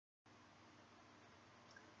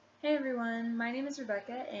Hey everyone, my name is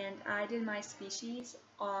Rebecca and I did my species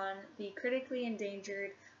on the critically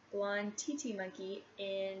endangered blonde Titi monkey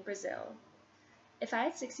in Brazil. If I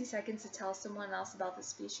had 60 seconds to tell someone else about the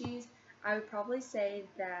species, I would probably say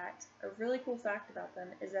that a really cool fact about them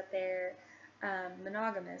is that they're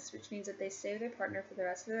monogamous, which means that they stay with their partner for the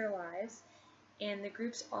rest of their lives, and the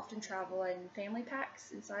groups often travel in family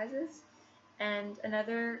packs and sizes. And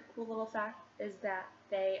another cool little fact is that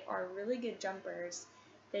they are really good jumpers.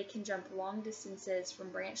 They can jump long distances from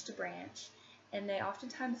branch to branch, and they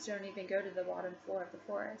oftentimes don't even go to the bottom floor of the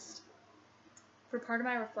forest. For part of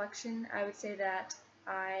my reflection, I would say that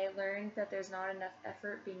I learned that there's not enough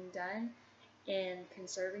effort being done in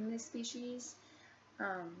conserving this species.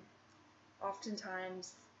 Um,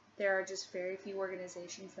 Oftentimes, there are just very few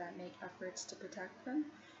organizations that make efforts to protect them,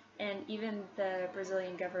 and even the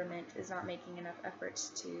Brazilian government is not making enough efforts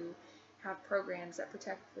to have programs that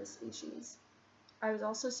protect this species. I was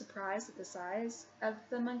also surprised at the size of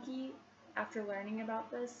the monkey after learning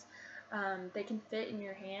about this. They can fit in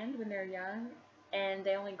your hand when they're young, and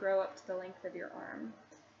they only grow up to the length of your arm.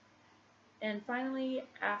 And finally,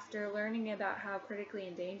 after learning about how critically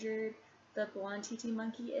endangered the blonde Titi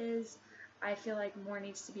monkey is, I feel like more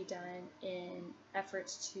needs to be done in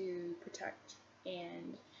efforts to protect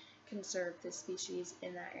and conserve this species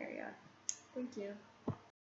in that area. Thank you.